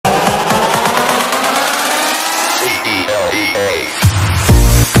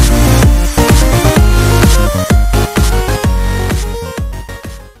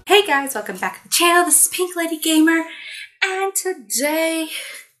guys? Welcome back to the channel. This is Pink Lady Gamer, and today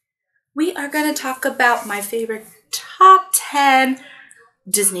we are going to talk about my favorite top 10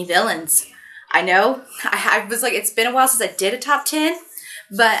 Disney villains. I know, I was like, it's been a while since I did a top 10,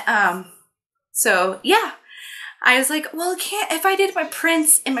 but so yeah, I was like, well, if I did my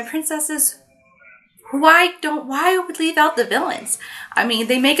prince and my princesses, why would leave out the villains? I mean,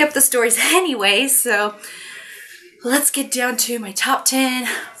 they make up the stories anyway, so let's get down to my top 10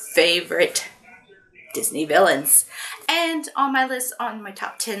 favorite Disney villains. And on my list, on my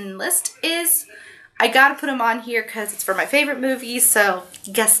top 10 list is, I gotta put him on here because it's for my favorite movies, so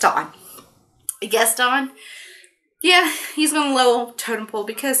Gaston. Gaston, yeah, he's on the low totem pole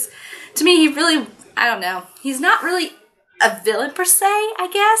because to me, he really, I don't know, he's not really a villain per se, I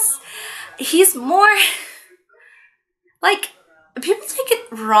guess. He's more, like, people take it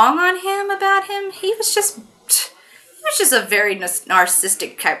wrong on him about him. He was just a very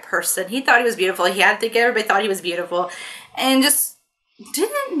narcissistic type person. He thought he was beautiful. He had to think everybody thought he was beautiful. And just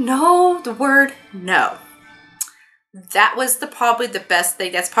didn't know the word no. That was probably the best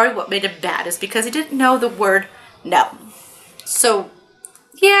thing. That's probably what made him bad, is because he didn't know the word no. So,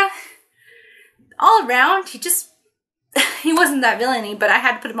 yeah. All around, he wasn't that villainy, but I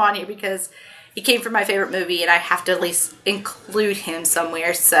had to put him on here because he came from my favorite movie and I have to at least include him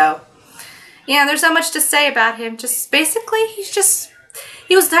somewhere, so yeah, there's not much to say about him. Just basically,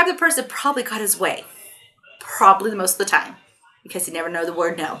 he was the type of person that probably got his way. Probably most of the time. Because he never knew the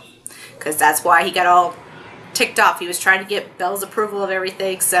word no. Because that's why he got all ticked off. He was trying to get Belle's approval of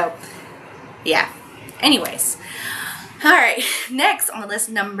everything. So, yeah. Anyways. Alright. Next on the list,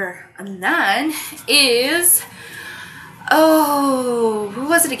 number 9 is... Oh, who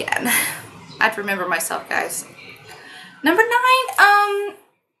was it again? I have to remember myself, guys. Number 9,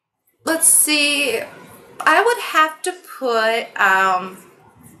 let's see. I would have to put,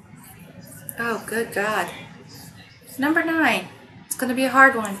 oh, good God. Number 9. It's going to be a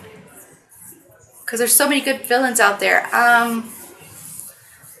hard one. Because there's so many good villains out there. I'll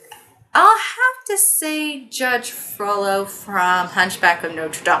have to say Judge Frollo from Hunchback of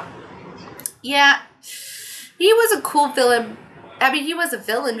Notre Dame. Yeah, he was a cool villain. I mean, he was a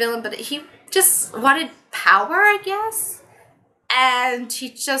villain, but he just wanted power, I guess. And he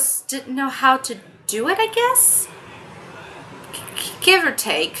just didn't know how to do it, I guess. Give or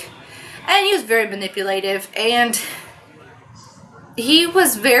take. And he was very manipulative. And he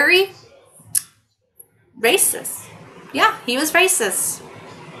was very racist. Yeah, he was racist.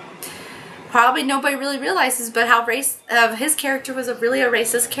 Probably nobody really realizes, but how his character was really a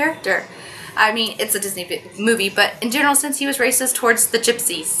racist character. I mean, it's a Disney movie, but in general sense, he was racist towards the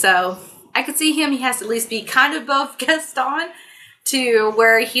gypsies. So I could see him. He has to at least be kind of above Gaston, to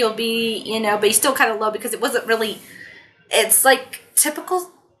where he'll be, you know, but he's still kind of low because it wasn't really, it's like typical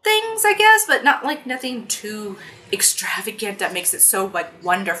things, I guess, but not like nothing too extravagant that makes it so like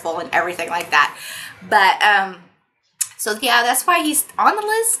wonderful and everything like that. But, so yeah, that's why he's on the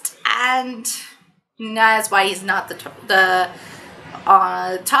list, and that's why he's not the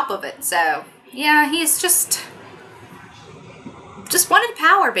top of it. So yeah, he's just wanted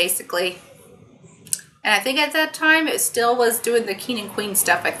power, basically. And I think at that time, it still was doing the king and queen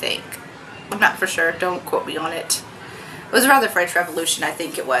stuff, I think. I'm not for sure. Don't quote me on it. It was around the French Revolution, I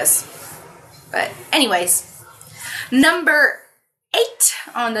think it was. But anyways, number 8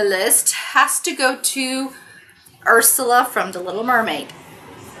 on the list has to go to Ursula from The Little Mermaid.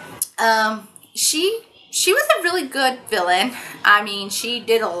 She was a really good villain. I mean, she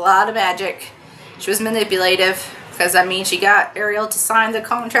did a lot of magic. She was manipulative. Because, I mean, she got Ariel to sign the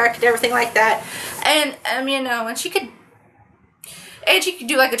contract and everything like that. And, you know, and she could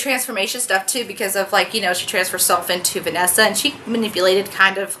do, like, a transformation stuff, too. Because of, like, you know, she transferred herself into Vanessa. And she manipulated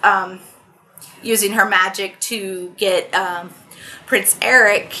kind of using her magic to get Prince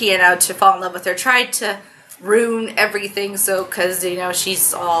Eric, you know, to fall in love with her. Tried to ruin everything. So, because, you know,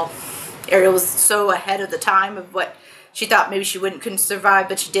 Ariel was so ahead of the time of what she thought maybe she couldn't survive.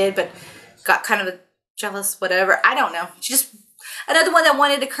 But she did. But got kind of jealous, whatever. I don't know. She just, another one that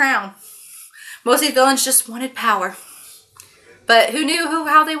wanted a crown. Most of the villains just wanted power. But who knew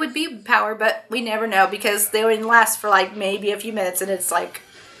how they would be with power, but we never know because they wouldn't last for like maybe a few minutes and it's like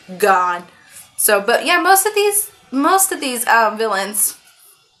gone. So, but yeah, most of these villains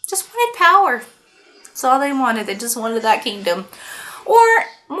just wanted power. That's all they wanted. They just wanted that kingdom. Or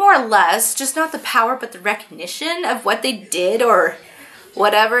more or less, just not the power, but the recognition of what they did or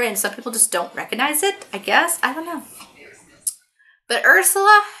whatever, and some people just don't recognize it, I guess. I don't know. But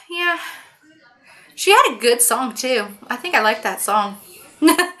Ursula, yeah, she had a good song, too. I think I like that song.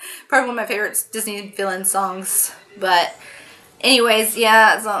 Probably one of my favorite Disney villain songs. But, Anyways,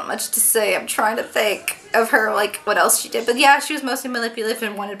 yeah, it's not much to say. I'm trying to think of her, like, what else she did. But yeah, she was mostly manipulative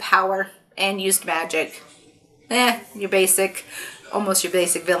and wanted power and used magic. Your basic, almost your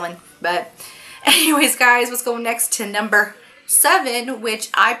basic villain. But anyways, guys, let's go next to number 7, which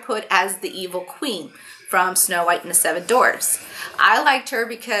I put as the evil queen from Snow White and the Seven Dwarfs. I liked her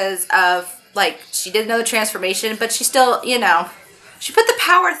because of, like, she did another transformation, but she still, you know, she put the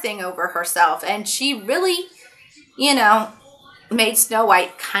power thing over herself, and she really, you know, made Snow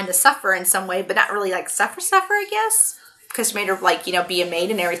White kind of suffer in some way, but not really like suffer, I guess, because she made her, like, you know, be a maid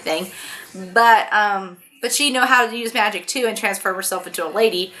and everything. But she know how to use magic too and transform herself into a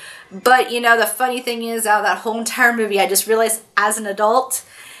lady. But, you know, the funny thing is, out of that whole entire movie, I just realized as an adult,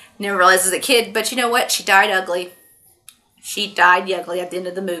 never realized as a kid, but you know what? She died ugly. She died ugly at the end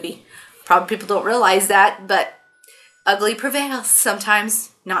of the movie. Probably people don't realize that, but ugly prevails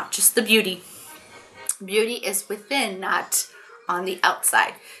sometimes, not just the beauty. Beauty is within, not on the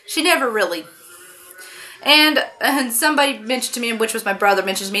outside. She never really. And somebody mentioned to me, which was my brother,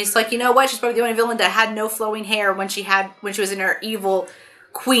 mentioned to me, it's like, you know what? She's probably the only villain that had no flowing hair when she was in her evil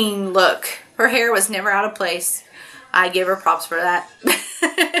queen look. Her hair was never out of place. I give her props for that.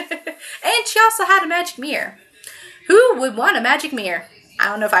 And she also had a magic mirror. Who would want a magic mirror? I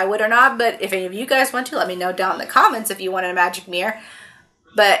don't know if I would or not, but if any of you guys want to, let me know down in the comments if you wanted a magic mirror.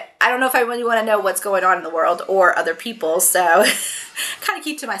 But I don't know if I really want to know what's going on in the world or other people, so kind of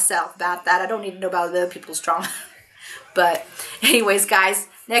keep to myself about that. I don't need to know about other people's drama. But anyways, guys,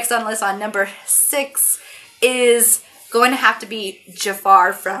 next on the list on number 6 is going to have to be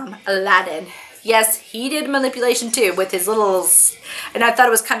Jafar from Aladdin. Yes, he did manipulation too with his little, and I thought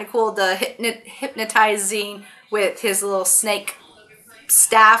it was kind of cool, the hypnotizing with his little snake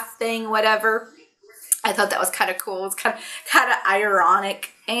staff thing, whatever. I thought that was kind of cool. It was kind of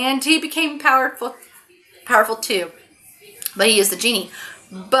ironic. And he became powerful too. But he is the genie.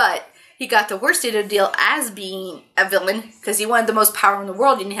 But he got the worst end of the deal as being a villain, because he wanted the most power in the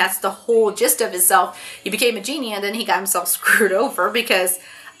world, and that's the whole gist of himself. He became a genie, and then he got himself screwed over, because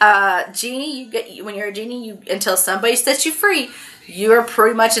genie, when you're a genie, until somebody sets you free, you are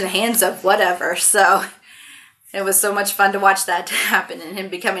pretty much in the hands of whatever. So it was so much fun to watch that happen, and him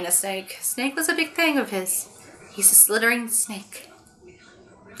becoming a snake. Snake was a big thing of his. He's a slithering snake.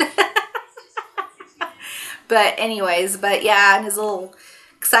 But anyways, but yeah, and his little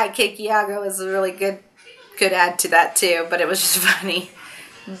sidekick Iago was a really good add to that too, but it was just funny.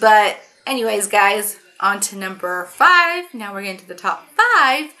 But anyways, guys, on to number 5. Now we're getting to the top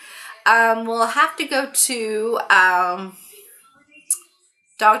 5. We'll have to go to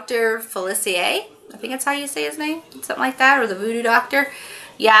Dr. Felicia. I think that's how you say his name. Something like that. Or the voodoo doctor.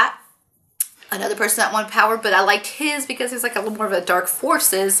 Yeah. Another person that wanted power. But I liked his because he's like a little more of a dark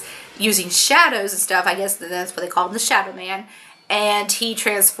forces using shadows and stuff. I guess that's what they call him. The Shadow Man. And he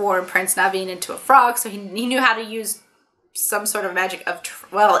transformed Prince Naveen into a frog. So he knew how to use some sort of magic of...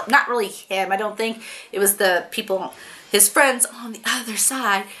 Well, not really him. I don't think. It was the people, his friends on the other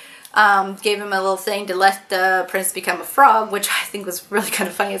side. Gave him a little thing to let the prince become a frog, which I think was really kind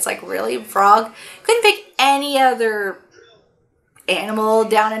of funny. It's like, really? Frog? Couldn't pick any other animal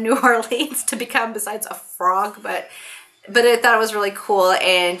down in New Orleans to become besides a frog, but I thought it was really cool,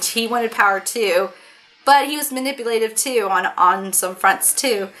 and he wanted power too, but he was manipulative too on some fronts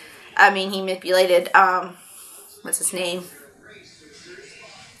too. I mean, he manipulated, what's his name?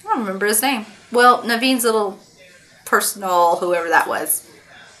 I don't remember his name. Well, Naveen's little personal, whoever that was.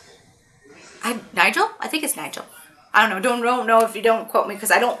 Nigel? I think it's Nigel. I don't know. Don't know if you don't quote me, because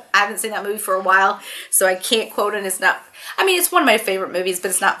I haven't seen that movie for a while, so I can't quote it. It's not. I mean, it's one of my favorite movies,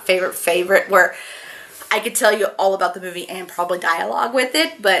 but it's not favorite where I could tell you all about the movie and probably dialogue with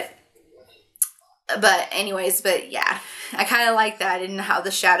it. But anyways, but yeah, I kind of like that and how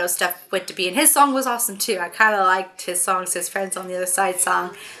the shadow stuff went to be. And his song was awesome too. I kind of liked his songs, his Friends on the Other Side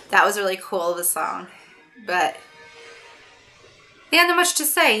song. That was really cool, the song. But yeah, not much to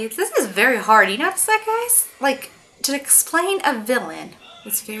say. This is very hard. You notice that, guys? Like, to explain a villain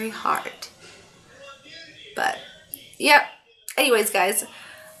is very hard. But, yep. Anyways, guys,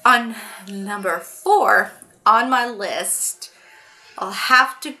 on number 4 on my list, I'll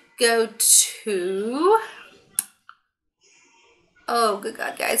have to go to... Oh, good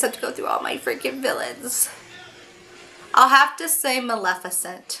God, guys. I have to go through all my freaking villains. I'll have to say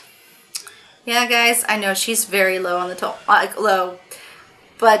Maleficent. Yeah, guys, I know she's very low on the top, low.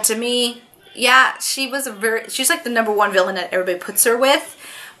 But to me, yeah, she's like the number 1 villain that everybody puts her with.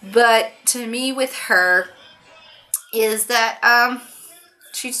 But to me, with her, is that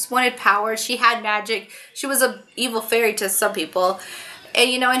she just wanted power. She had magic. She was an evil fairy to some people. And,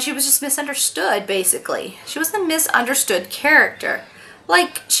 you know, and she was just misunderstood, basically. She was a misunderstood character.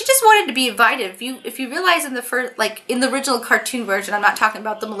 Like, she just wanted to be invited. If you realize in the first, like, in the original cartoon version, I'm not talking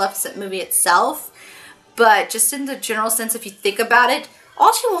about the Maleficent movie itself, but just in the general sense, if you think about it,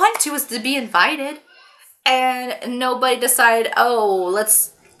 all she wanted to was to be invited. And nobody decided, oh,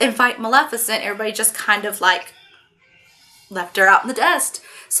 let's invite Maleficent. Everybody just kind of, like, left her out in the dust.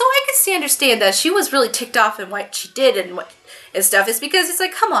 So I could understand that she was really ticked off in what she did and stuff. It's because it's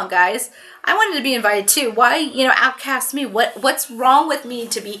like, come on, guys. I wanted to be invited too. Why, you know, outcast me? What's wrong with me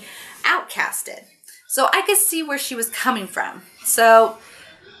to be outcasted? So I could see where she was coming from. So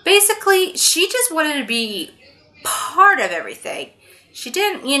basically, she just wanted to be part of everything. She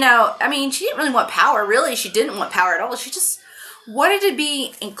didn't, you know, I mean, she didn't really want power. Really, she didn't want power at all. She just wanted to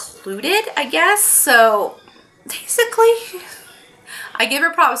be included, I guess. So basically, I give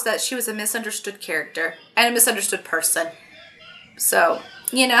her props that she was a misunderstood character and a misunderstood person. So,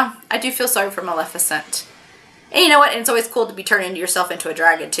 you know, I do feel sorry for Maleficent. And you know what? And it's always cool to be turning yourself into a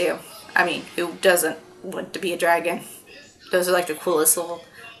dragon, too. I mean, who doesn't want to be a dragon? Those are like the coolest little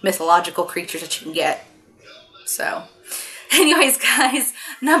mythological creatures that you can get. So, anyways, guys,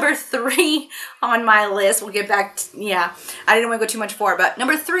 number 3 on my list. We'll get back to, yeah, I didn't want to go too much forward, but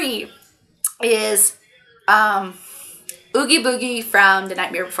number 3 is Oogie Boogie from The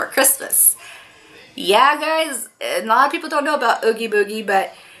Nightmare Before Christmas. Yeah, guys, a lot of people don't know about Oogie Boogie,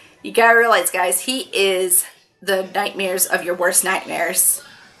 but you gotta realize, guys, he is the nightmares of your worst nightmares.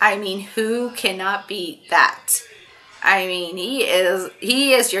 I mean, who cannot beat that? I mean, he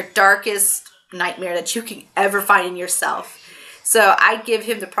is your darkest nightmare that you can ever find in yourself. So I give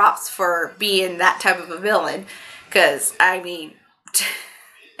him the props for being that type of a villain, because, I mean,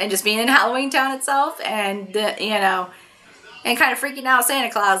 and just being in Halloween Town itself, and, you know, and kind of freaking out Santa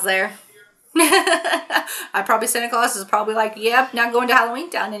Claus there. Santa Claus is probably like, yep, not going to Halloween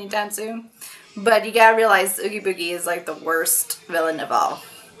Town anytime soon. But you gotta realize Oogie Boogie is like the worst villain of all.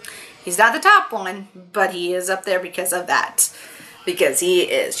 He's not the top one, but he is up there because of that. Because he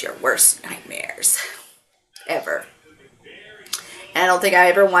is your worst nightmares ever. And I don't think I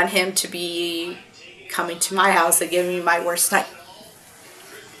ever want him to be coming to my house and giving me my worst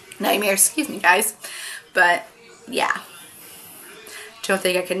nightmares. Excuse me, guys. But yeah.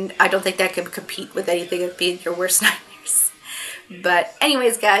 I don't think that can compete with anything of being your worst nightmares. But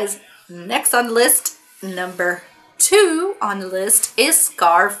anyways, guys, next on the list, number 2 on the list is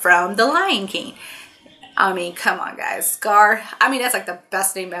Scar from The Lion King. I mean, come on, guys. Scar, I mean, that's like the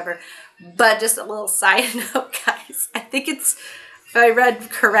best name ever. But just a little side note, guys. I think it's, if I read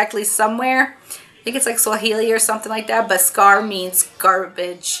correctly somewhere, I think it's like Swahili or something like that, but Scar means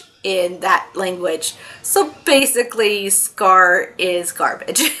garbage in that language. So basically, Scar is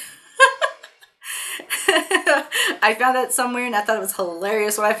garbage. I found that somewhere and I thought it was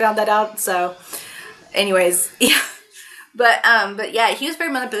hilarious when I found that out. So anyways, yeah. But yeah, he was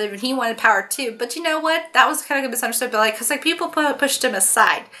very manipulative and he wanted power too. But you know what? That was kind of misunderstood. But like, cause like people pushed him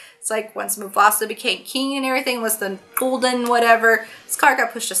aside. It's like once Mufasa became king and everything was the golden whatever, Scar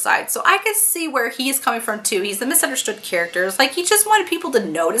got pushed aside. So I could see where he's coming from too. He's the misunderstood character. It's like he just wanted people to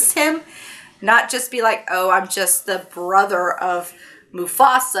notice him, not just be like, oh, I'm just the brother of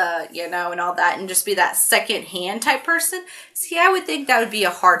Mufasa, you know, and all that, and just be that second hand type person. See, I would think that would be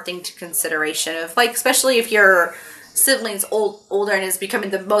a hard thing to consideration of, like, especially if your sibling's older and is becoming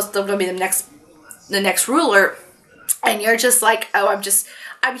the next ruler, and you're just like, oh,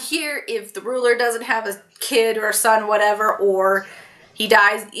 I'm here if the ruler doesn't have a kid or a son, whatever, or he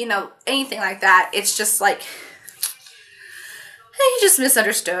dies, you know, anything like that. It's just like, he just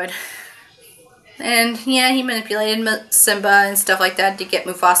misunderstood. And yeah, he manipulated Simba and stuff like that to get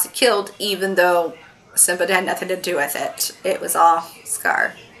Mufasa killed, even though Simba had nothing to do with it. It was all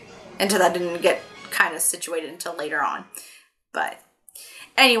Scar. Until that didn't get kind of situated until later on. But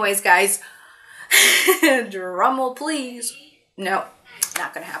anyways, guys, drum roll please. No,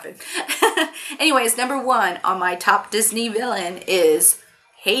 not gonna happen. Anyways, number 1 on my top Disney villain is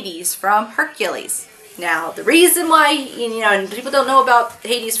Hades from Hercules. Now, the reason why, you know, and people don't know about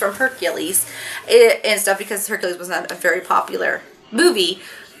Hades from Hercules and stuff, because Hercules was not a very popular movie.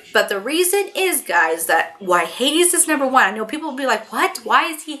 But the reason is, guys, that why Hades is number 1. I know people will be like, what? Why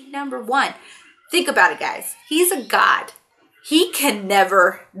is he number 1? Think about it, guys. He's a god. He can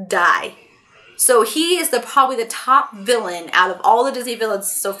never die. So he is probably the top villain out of all the Disney villains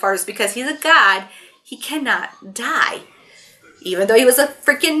so far, is because he's a god. He cannot die. Even though he was a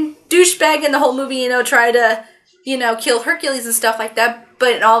freaking douchebag in the whole movie, you know, try to, you know, kill Hercules and stuff like that.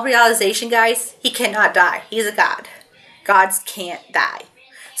 But in all realization, guys, he cannot die. He's a god. Gods can't die.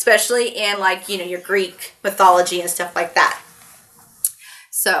 Especially in, like, you know, your Greek mythology and stuff like that.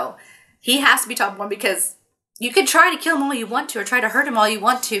 So he has to be top 1 because you could try to kill him all you want to or try to hurt him all you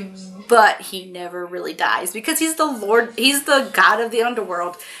want to, but he never really dies because he's the Lord, he's the God of the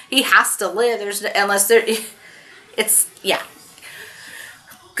underworld. He has to live. Yeah.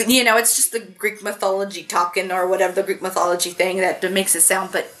 You know, it's just the Greek mythology talking or whatever, the Greek mythology thing that makes it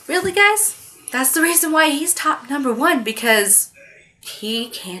sound. But really, guys, that's the reason why he's top number 1, because he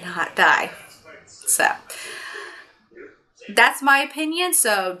cannot die. So that's my opinion,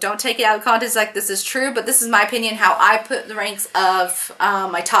 so don't take it out of context like this is true, but this is my opinion how I put the ranks of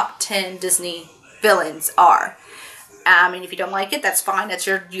my top 10 Disney villains are. And if you don't like it, that's fine. That's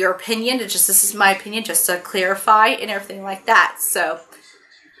your opinion. This is my opinion, just to clarify and everything like that. So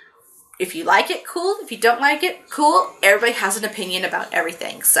if you like it, cool. If you don't like it, cool. Everybody has an opinion about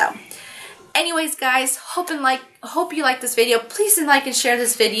everything. So anyways, guys, hope you like this video. Please like and share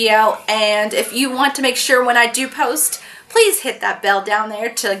this video. And if you want to make sure when I do post, please hit that bell down there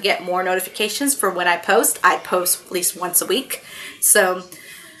to get more notifications for when I post. I post at least once a week. So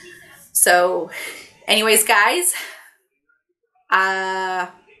anyways, guys, yeah.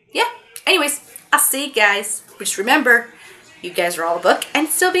 Anyways, I'll see you guys. Just remember, you guys are all a book and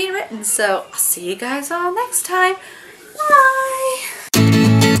still being written. So I'll see you guys all next time. Bye.